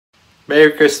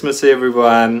Merry Christmas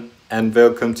everyone, and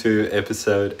welcome to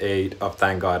episode 8 of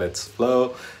Thank God It's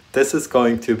Flow. This is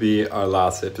going to be our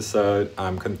last episode.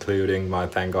 I'm concluding my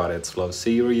Thank God It's Flow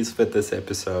series with this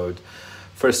episode.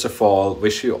 First of all,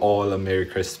 wish you all a Merry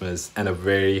Christmas and a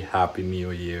very Happy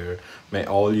New Year. May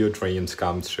all your dreams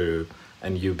come true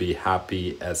and you be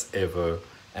happy as ever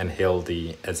and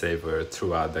healthy as ever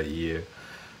throughout the year.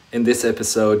 In this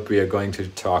episode, we are going to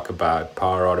talk about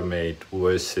Power Automate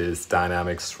versus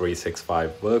Dynamics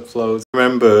 365 workflows.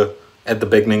 Remember, at the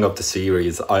beginning of the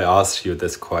series, I asked you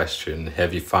this question: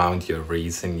 have you found your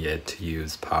reason yet to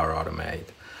use Power Automate?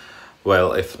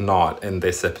 Well, if not, in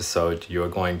this episode, you're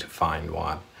going to find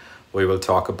one. We will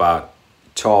talk about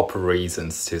top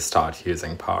reasons to start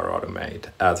using Power Automate.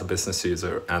 As a business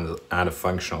user and a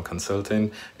functional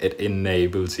consultant, it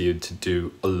enables you to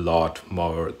do a lot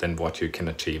more than what you can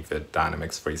achieve with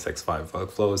Dynamics 365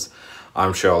 workflows.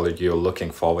 I'm sure that you're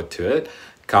looking forward to it.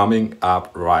 Coming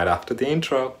up right after the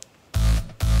intro.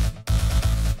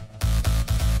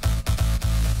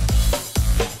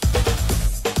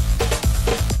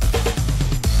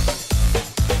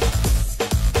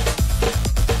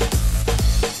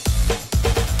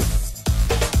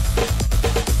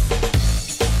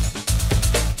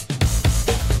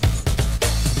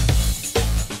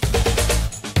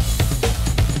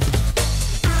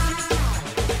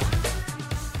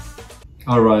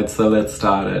 Alright, so let's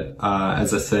start it.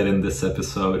 As I said in this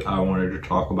episode, I wanted to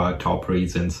talk about top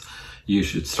reasons you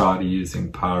should start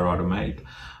using Power Automate,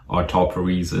 or top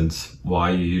reasons why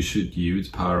you should use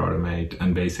Power Automate.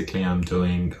 And basically I'm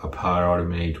doing a Power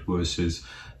Automate versus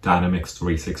Dynamics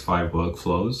 365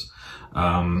 workflows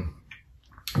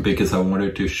because I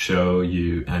wanted to show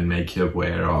you and make you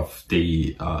aware of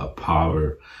the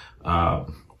power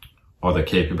or the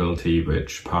capability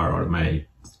which Power Automate,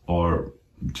 or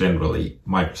generally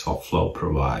Microsoft Flow,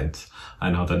 provides. I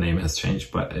know the name has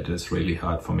changed, but it is really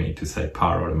hard for me to say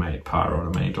Power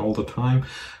Automate all the time,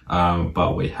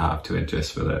 but we have to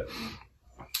adjust with it.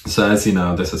 So as you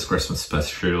know, this is Christmas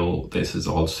special. This is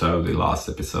also the last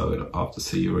episode of the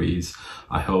series.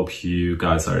 I hope you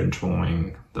guys are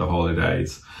enjoying the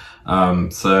holidays.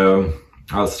 So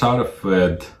I'll start off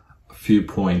with a few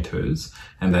pointers,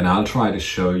 and then I'll try to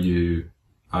show you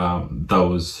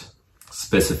those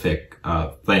specific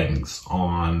things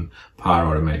on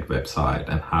Power Automate website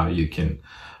and how you can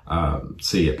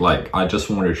see it. Like, I just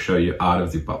wanted to show you out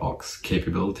of the box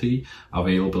capability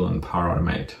available in Power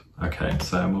Automate. Okay,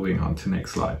 so moving on to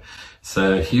next slide.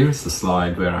 So here's the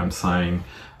slide where I'm saying,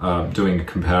 doing a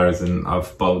comparison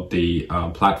of both the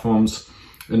platforms.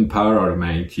 In Power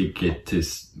Automate, you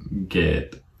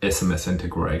get SMS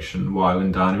integration, while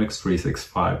in Dynamics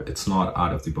 365, it's not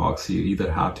out of the box. You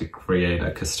either have to create a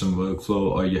custom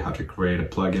workflow or you have to create a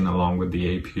plugin along with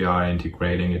the API,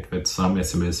 integrating it with some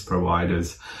SMS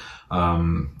providers'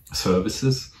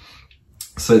 services.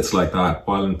 So it's like that.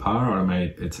 While in Power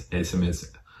Automate, it's SMS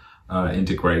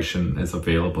integration is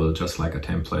available just like a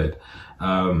template.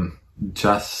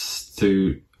 Just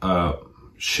to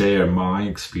share my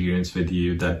experience with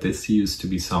you, that this used to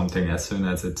be something, as soon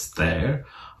as it's there,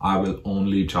 I will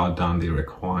only jot down the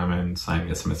requirement saying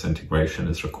SMS integration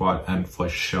is required, and for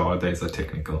sure there's a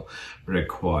technical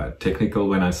required. Technical,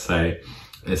 when I say,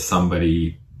 is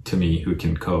somebody to me who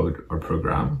can code or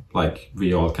program. Like,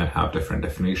 we all can have different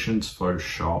definitions for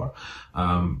sure,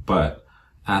 but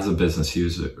as a business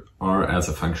user or as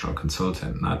a functional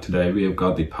consultant, now today we have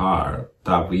got the power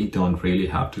that we don't really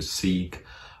have to seek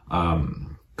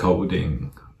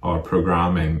coding or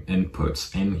programming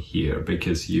inputs in here,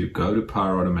 because you go to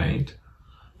Power Automate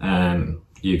and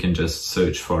you can just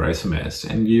search for SMS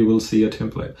and you will see a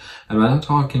template. And when I'm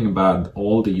talking about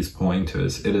all these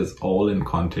pointers, it is all in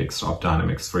context of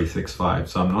Dynamics 365.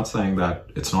 So I'm not saying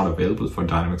that it's not available for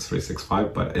Dynamics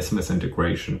 365, but SMS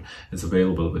integration is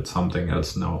available with something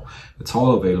else. No, it's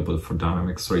all available for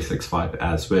Dynamics 365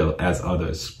 as well as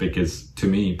others, because to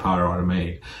me, Power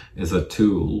Automate is a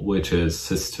tool which is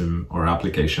system or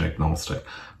application agnostic.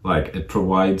 Like, it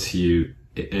provides you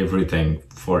everything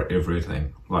for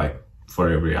everything, like for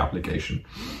every application.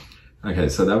 Okay,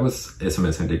 so that was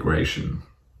SMS integration.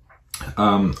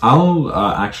 I'll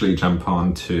actually jump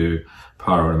on to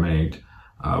Power Automate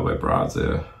web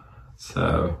browser.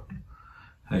 So,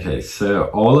 okay, so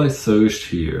all I searched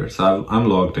here, so I'm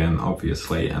logged in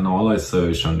obviously, and all I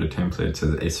searched under templates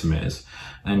is SMS,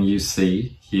 and you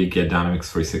see you get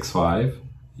Dynamics 365,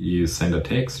 you send a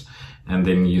text, and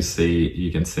then you see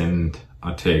you can send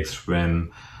a text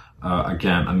when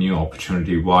again, a new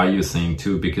opportunity. Why you're saying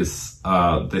two? Because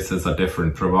this is a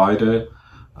different provider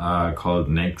called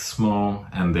Nexmo,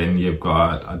 and then you've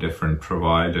got a different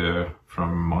provider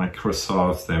from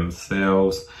Microsoft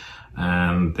themselves.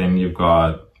 And then you've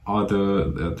got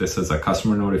this is a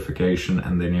customer notification,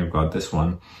 and then you've got this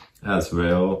one as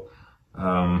well.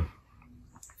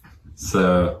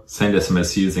 So send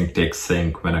SMS using text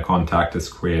sync when a contact is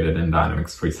created in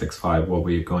Dynamics 365. What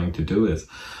we're going to do is,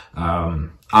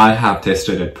 I have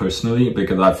tested it personally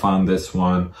because I found this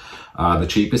one the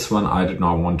cheapest one. I did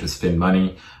not want to spend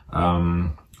money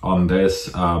on this,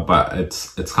 but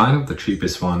it's kind of the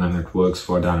cheapest one, and it works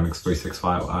for Dynamics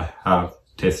 365. I have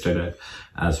tested it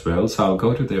as well. So I'll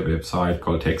go to their website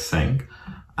called Text Sync,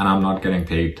 and I'm not getting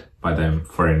paid by them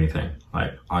for anything.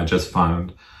 Like, I just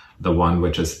found the one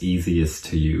which is easiest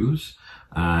to use,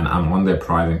 and I'm on their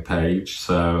pricing page,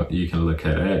 so you can look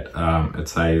at it. It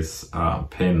says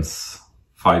pence,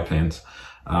 5 pence,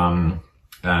 and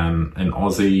in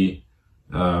Aussie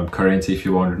currency, if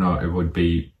you want to know, it would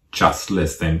be just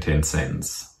less than 10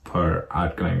 cents per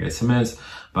outgoing SMS,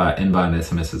 but inbound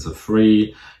SMS is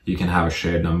free. You can have a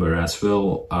shared number as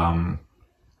well.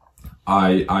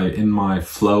 In my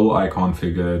flow, I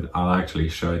configured, I'll actually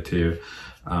show it to you.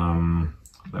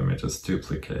 Let me just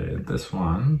duplicate this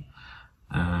one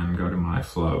and go to my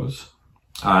flows.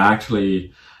 I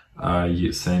actually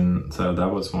so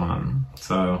that was one.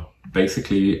 So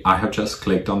basically I have just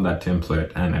clicked on that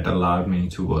template and it allowed me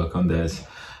to work on this.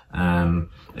 And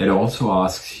it also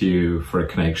asks you for a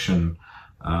connection,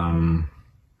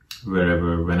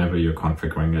 whenever you're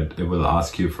configuring it, it will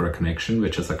ask you for a connection,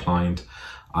 which is a client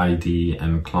ID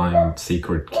and client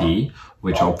secret key,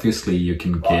 which obviously you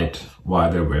can get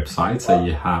via their website. So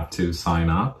you have to sign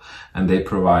up, and they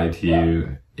provide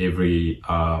you every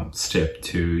step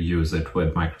to use it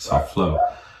with Microsoft Flow.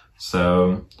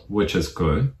 So, which is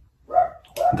good.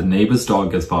 The neighbor's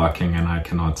dog is barking and I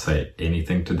cannot say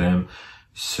anything to them,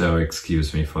 so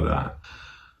excuse me for that.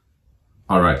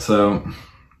 All right, so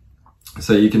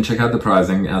you can check out the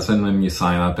pricing. As when you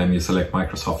sign up and you select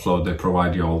Microsoft Flow, they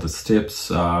provide you all the steps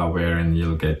wherein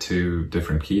you'll get 2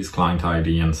 different keys, client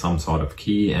ID and some sort of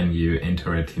key, and you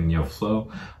enter it in your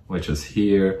flow, which is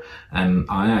here. And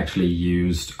I actually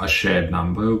used a shared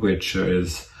number, which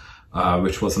was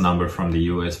a number from the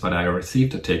US, but I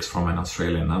received a text from an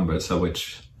Australian number, so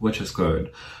which is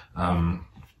good.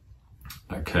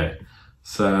 Okay.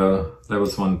 So there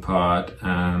was one part,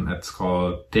 and it's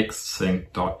called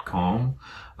textsync.com,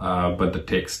 but the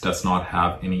text does not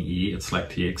have any E. It's like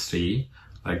TXT,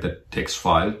 like the text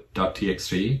file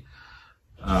 .txt.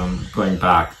 Going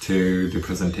back to the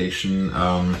presentation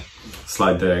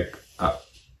slide deck,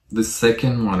 the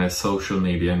second one is social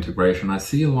media integration. I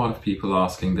see a lot of people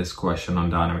asking this question on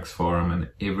Dynamics Forum and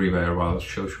everywhere, while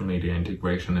social media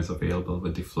integration is available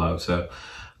with the flow. So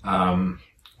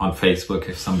on Facebook,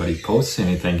 if somebody posts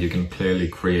anything, you can clearly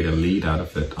create a lead out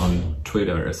of it. On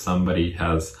Twitter, if somebody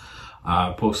has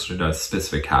posted a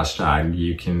specific hashtag,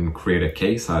 you can create a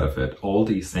case out of it. All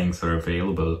these things are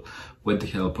available with the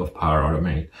help of Power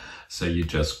Automate. So you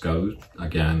just go,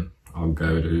 again, I'll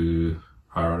go to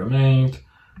Power Automate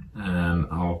and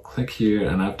I'll click here,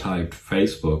 and I've typed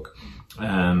Facebook.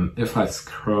 And if I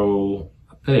scroll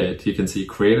bit, you can see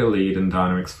create a lead in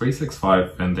Dynamics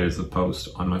 365 when there's a post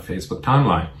on my Facebook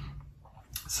timeline.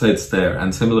 So it's there.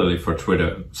 And similarly for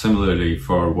Twitter, similarly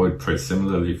for WordPress,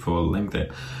 similarly for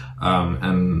LinkedIn,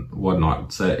 and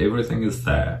whatnot. So everything is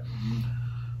there.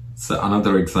 So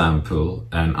another example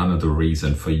and another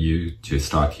reason for you to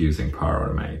start using Power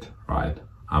Automate, right?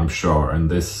 I'm sure in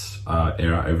this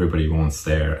era, everybody wants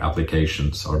their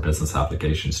applications or business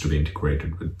applications to be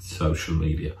integrated with social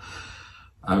media.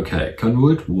 Okay,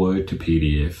 convert Word to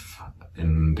PDF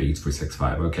in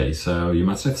D365. Okay, so you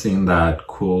must have seen that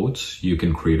quotes, you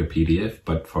can create a PDF,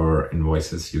 but for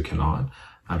invoices, you cannot.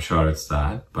 I'm sure it's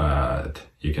that, but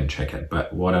you can check it.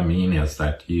 But what I mean is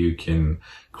that you can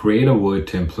create a Word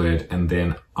template and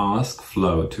then ask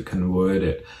Flow to convert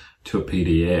it to a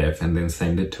PDF and then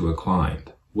send it to a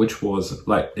client, which was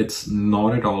like, it's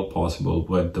not at all possible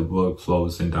with the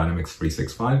workflows in Dynamics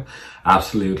 365.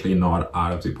 Absolutely not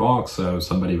out of the box. So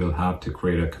somebody will have to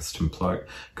create a custom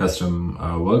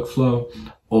workflow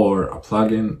or a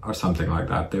plugin or something like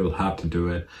that. They will have to do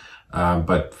it.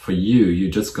 But for you,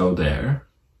 you just go there,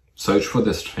 search for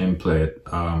this template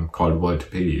called Word to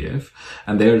PDF,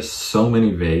 and there's so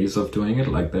many ways of doing it.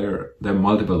 Like there are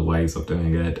multiple ways of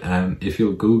doing it, and if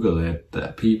you Google it,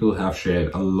 the people have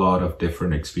shared a lot of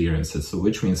different experiences. So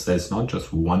which means there's not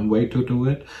just one way to do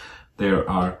it. There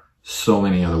are so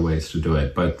many other ways to do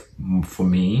it. But for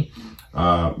me,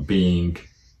 being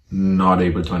not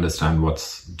able to understand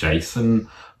what's JSON,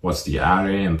 what's the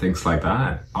array and things like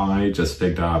that, I just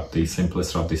picked up the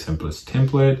simplest of the simplest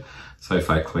template. So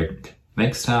if I click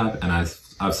next tab and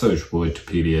I've searched Word to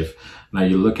PDF. Now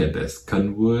you look at this,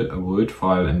 convert a Word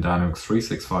file in Dynamics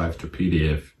 365 to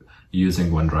PDF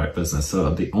using OneDrive Business.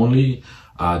 So the only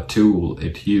tool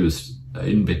it used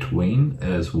in between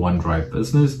is OneDrive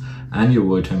Business, and your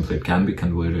Word template can be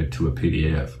converted to a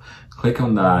PDF. Click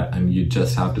on that and you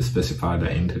just have to specify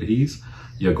the entities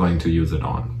you're going to use it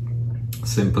on.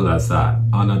 Simple as that.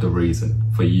 Another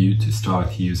reason for you to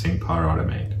start using Power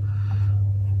Automate.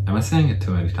 Am I saying it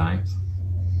too many times?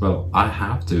 Well, I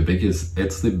have to, because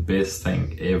it's the best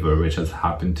thing ever which has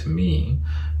happened to me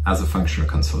as a functional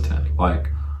consultant. Like,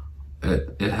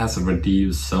 it has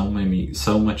reduced so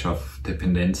much of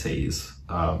dependencies.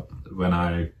 When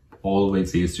I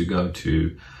always used to go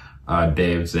to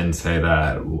devs and say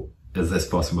that, is this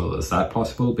possible? Is that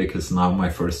possible? Because now my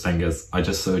first thing is, I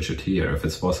just search it here. If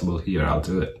it's possible here, I'll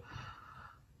do it.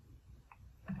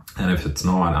 And if it's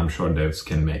not, I'm sure devs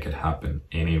can make it happen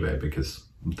anyway, because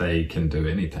they can do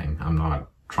anything. I'm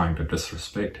not trying to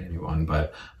disrespect anyone,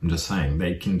 but I'm just saying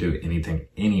they can do anything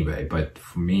anyway. But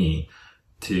for me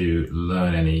to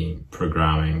learn any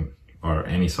programming or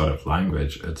any sort of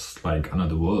language, it's like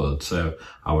another world. So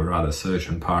I would rather search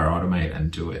and Power Automate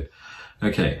and do it.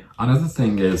 Okay, another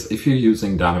thing is, if you're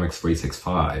using Dynamics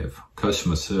 365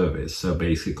 customer service, so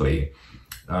basically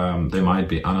there might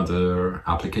be another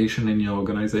application in your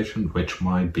organization, which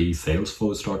might be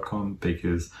Salesforce.com,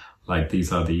 because like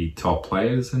these are the top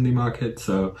players in the market.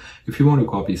 So if you want to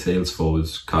copy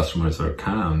Salesforce customers or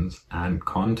accounts and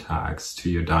contacts to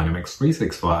your Dynamics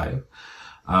 365,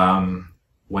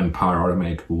 when Power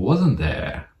Automate wasn't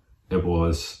there, it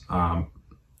was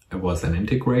an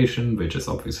integration, which is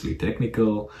obviously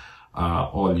technical.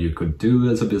 All you could do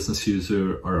as a business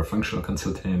user or a functional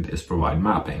consultant is provide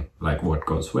mapping, like what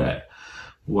goes where.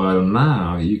 Well,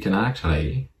 now you can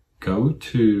actually go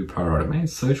to Power Automate,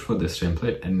 search for this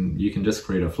template, and you can just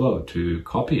create a flow to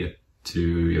copy it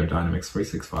to your Dynamics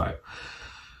 365.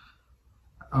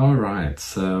 All right,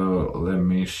 so let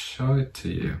me show it to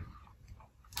you.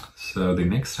 So the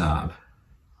next tab,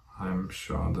 I'm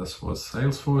sure this was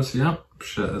Salesforce. Yep,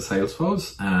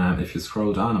 Salesforce. And if you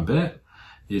scroll down a bit,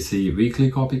 you see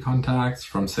weekly copy contacts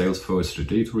from Salesforce to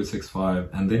D365,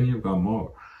 and then you've got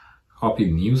more. Copy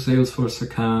new Salesforce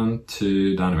account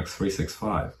to Dynamics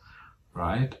 365,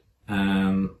 right?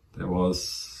 And there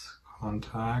was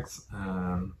contacts,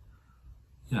 and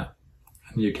yeah.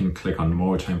 And you can click on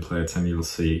more templates and you'll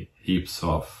see heaps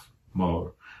of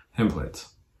more templates.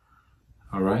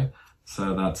 All right,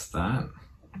 so that's that.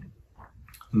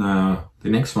 Now, the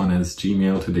next one is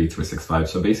Gmail to D365.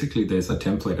 So basically there's a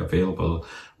template available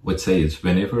which says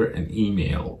whenever an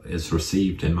email is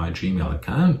received in my Gmail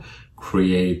account,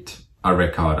 create a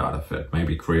record out of it.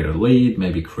 Maybe create a lead,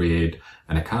 maybe create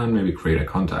an account, maybe create a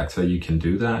contact. So you can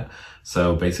do that.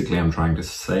 So basically I'm trying to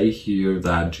say here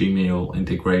that Gmail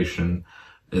integration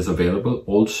is available.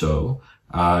 Also,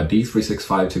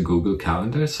 D365 to Google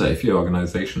Calendar. So if your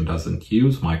organization doesn't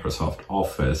use Microsoft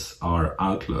Office or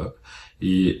Outlook,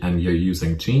 and you're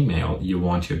using Gmail, you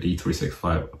want your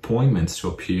D365 appointments to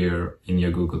appear in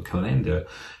your Google Calendar,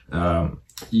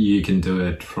 you can do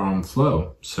it from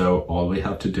Flow. So all we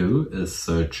have to do is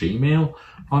search Gmail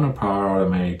on a Power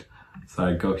Automate. So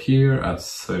I go here, I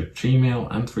search Gmail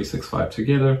and 365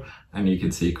 together, and you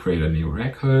can see create a new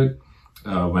record.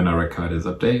 When a record is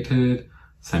updated,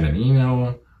 send an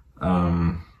email,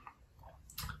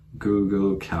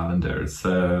 Google Calendar.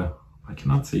 So I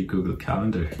cannot see Google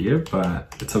Calendar here,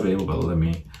 but it's available. Let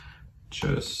me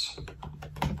just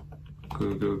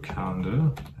Google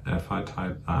Calendar. If I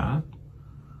type that,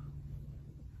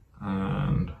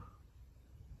 and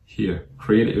here,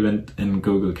 create event in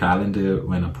Google Calendar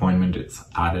when appointment is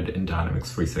added in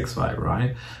Dynamics 365,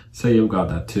 right? So you've got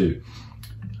that too.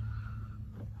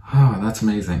 Oh, that's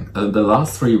amazing. The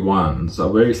last three ones are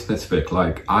very specific.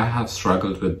 Like, I have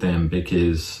struggled with them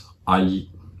because I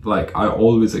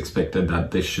always expected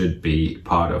that this should be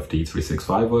part of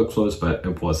D365 workflows, but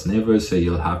it was never. So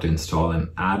you'll have to install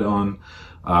an add-on,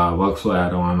 workflow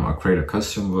add-on, or create a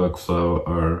custom workflow,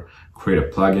 or create a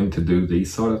plugin to do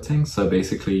these sort of things. So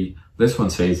basically, this one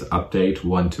says update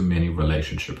one-to-many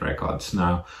relationship records.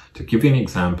 Now, to give you an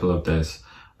example of this,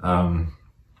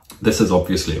 this is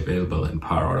obviously available in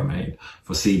Power Automate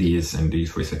for CDs and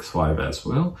D365 as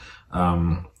well.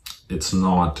 It's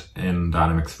not in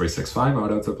Dynamics 365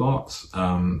 out of the blocks.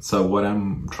 So what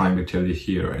I'm trying to tell you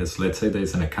here is, let's say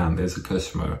there's an account, there's a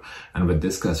customer, and with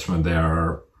this customer, there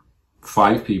are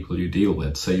 5 people you deal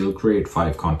with. So you'll create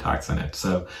 5 contacts in it.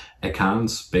 So account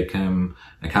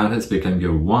has become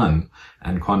your one,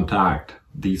 and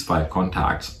these 5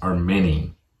 contacts are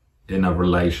many in a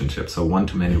relationship. So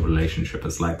one-to-many relationship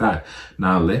is like that.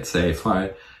 Now, let's say if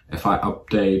if I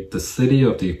update the city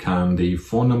of the account, the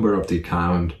phone number of the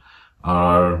account,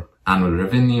 or annual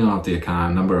revenue of the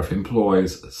account, number of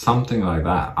employees, something like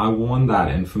that, I want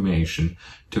that information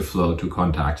to flow to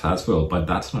contacts as well. But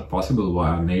that's not possible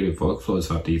via native workflows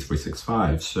of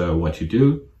D365. So what you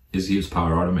do is use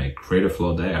Power Automate, create a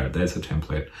flow there. There's a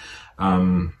template.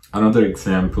 Another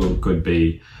example could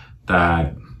be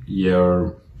that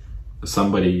a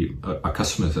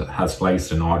customer has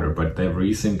placed an order, but they've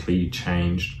recently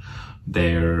changed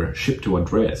their ship to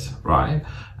address, right?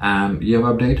 And you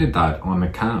have updated that on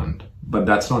account, but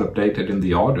that's not updated in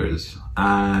the orders,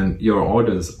 and your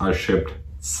orders are shipped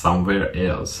somewhere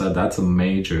else. So that's a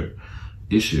major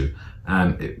issue,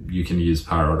 and you can use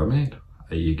Power Automate.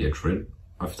 You get rid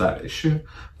of that issue.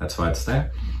 That's why it's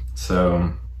there.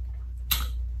 So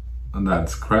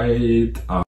that's great.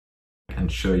 I can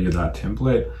show you that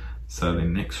template. So the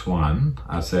next one,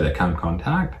 I said account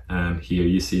contact, and here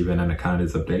you see when an account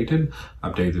is updated,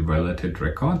 update the related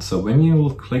record. So when you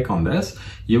will click on this,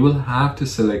 you will have to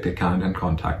select account and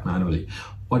contact manually.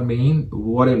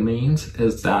 What it means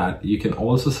is that you can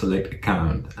also select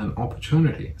account and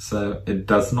opportunity. So it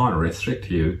does not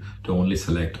restrict you to only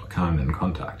select account and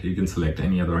contact. You can select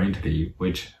any other entity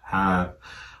which have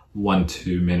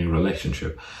one-to-many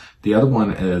relationship. The other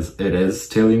one is, it is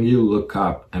telling you look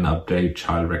up and update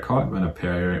child record when a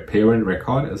parent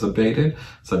record is updated.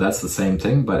 So that's the same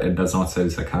thing, but it does not say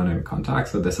it's account and contact.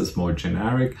 So this is more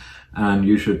generic, and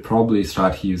you should probably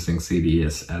start using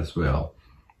CDS as well.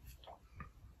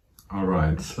 All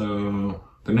right, so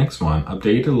the next one,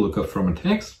 update a lookup from a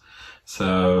text.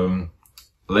 So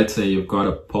let's say you've got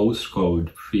a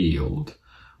postcode field,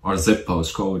 or zip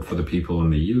postcode for the people in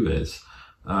the US.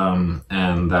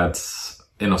 And that's,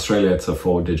 in Australia, it's a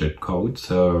 4-digit code.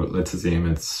 So let's assume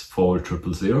it's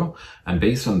 4000. And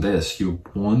based on this, you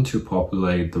want to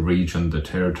populate the region, the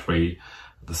territory,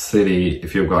 the city,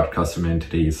 if you've got custom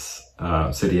entities,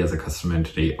 city as a custom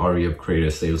entity, or you've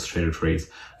created sales territories,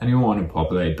 and you want to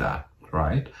populate that,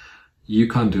 right? You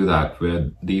can't do that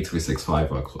with D365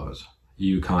 workflows.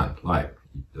 You can't, like,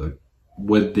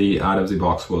 with the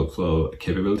out-of-the-box workflow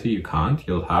capability, you can't.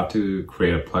 You'll have to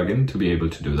create a plugin to be able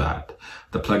to do that.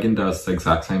 The plugin does the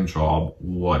exact same job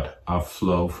what a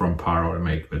flow from Power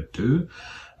Automate would do.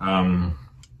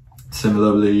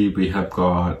 Similarly, we have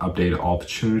got update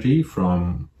opportunity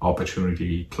from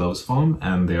opportunity close form,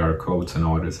 and there are codes and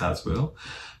orders as well.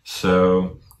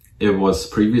 So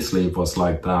previously it was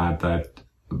like that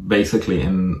basically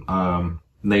in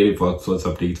native workflows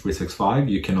of D365,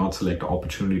 you cannot select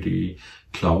opportunity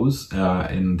close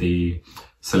in the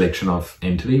selection of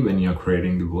entity when you're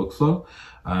creating the workflow.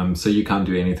 So you can't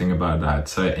do anything about that.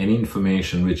 So any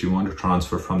information which you want to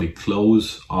transfer from the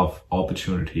close of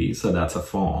opportunity, so that's a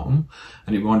form,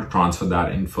 and you want to transfer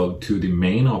that info to the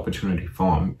main opportunity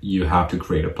form, you have to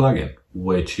create a plugin,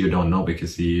 which you don't know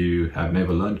because you have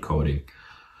never learned coding.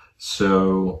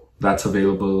 So that's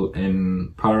available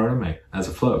in Power Automate as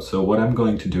a flow. So what I'm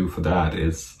going to do for that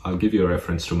is I'll give you a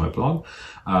reference to my blog,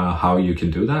 how you can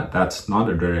do that. That's not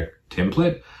a direct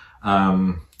template,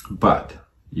 but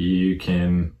you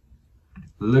can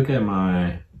look at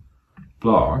my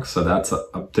blog. So that's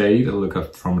update a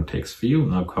lookup from a text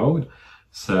field, no code.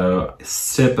 So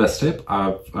step by step,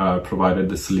 I've provided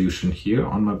the solution here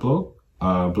on my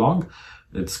blog.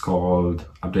 It's called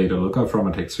update a lookup from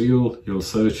a text field. You'll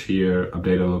search here,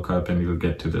 update a lookup, and you'll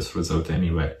get to this result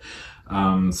anyway.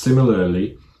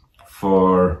 Similarly,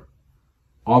 for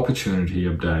opportunity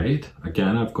update,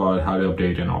 again, I've got how to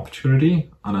update an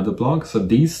opportunity, another blog. So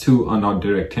these two are not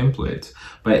direct templates,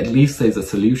 but at least there's a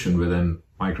solution within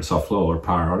Microsoft Flow or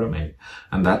Power Automate.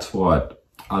 And that's what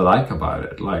I like about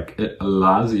it. Like, it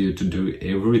allows you to do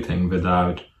everything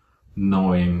without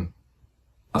knowing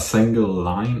a single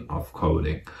line of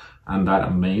coding, and that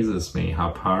amazes me how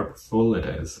powerful it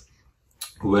is.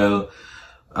 Well,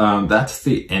 that's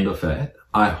the end of it.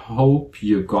 I hope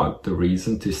you got the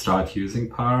reason to start using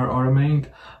Power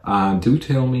Automate. Do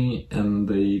tell me in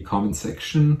the comment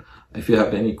section if you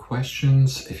have any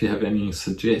questions, if you have any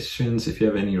suggestions, if you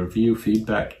have any review,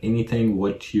 feedback, anything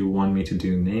what you want me to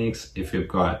do next. If you've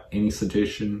got any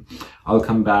suggestion, I'll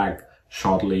come back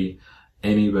shortly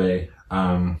anyway.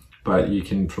 But you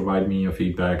can provide me your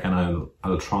feedback and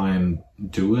I'll try and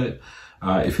do it.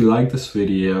 If you like this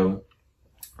video,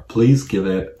 please give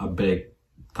it a big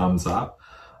thumbs up.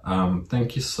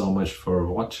 Thank you so much for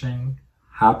watching.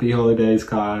 Happy holidays,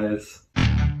 guys.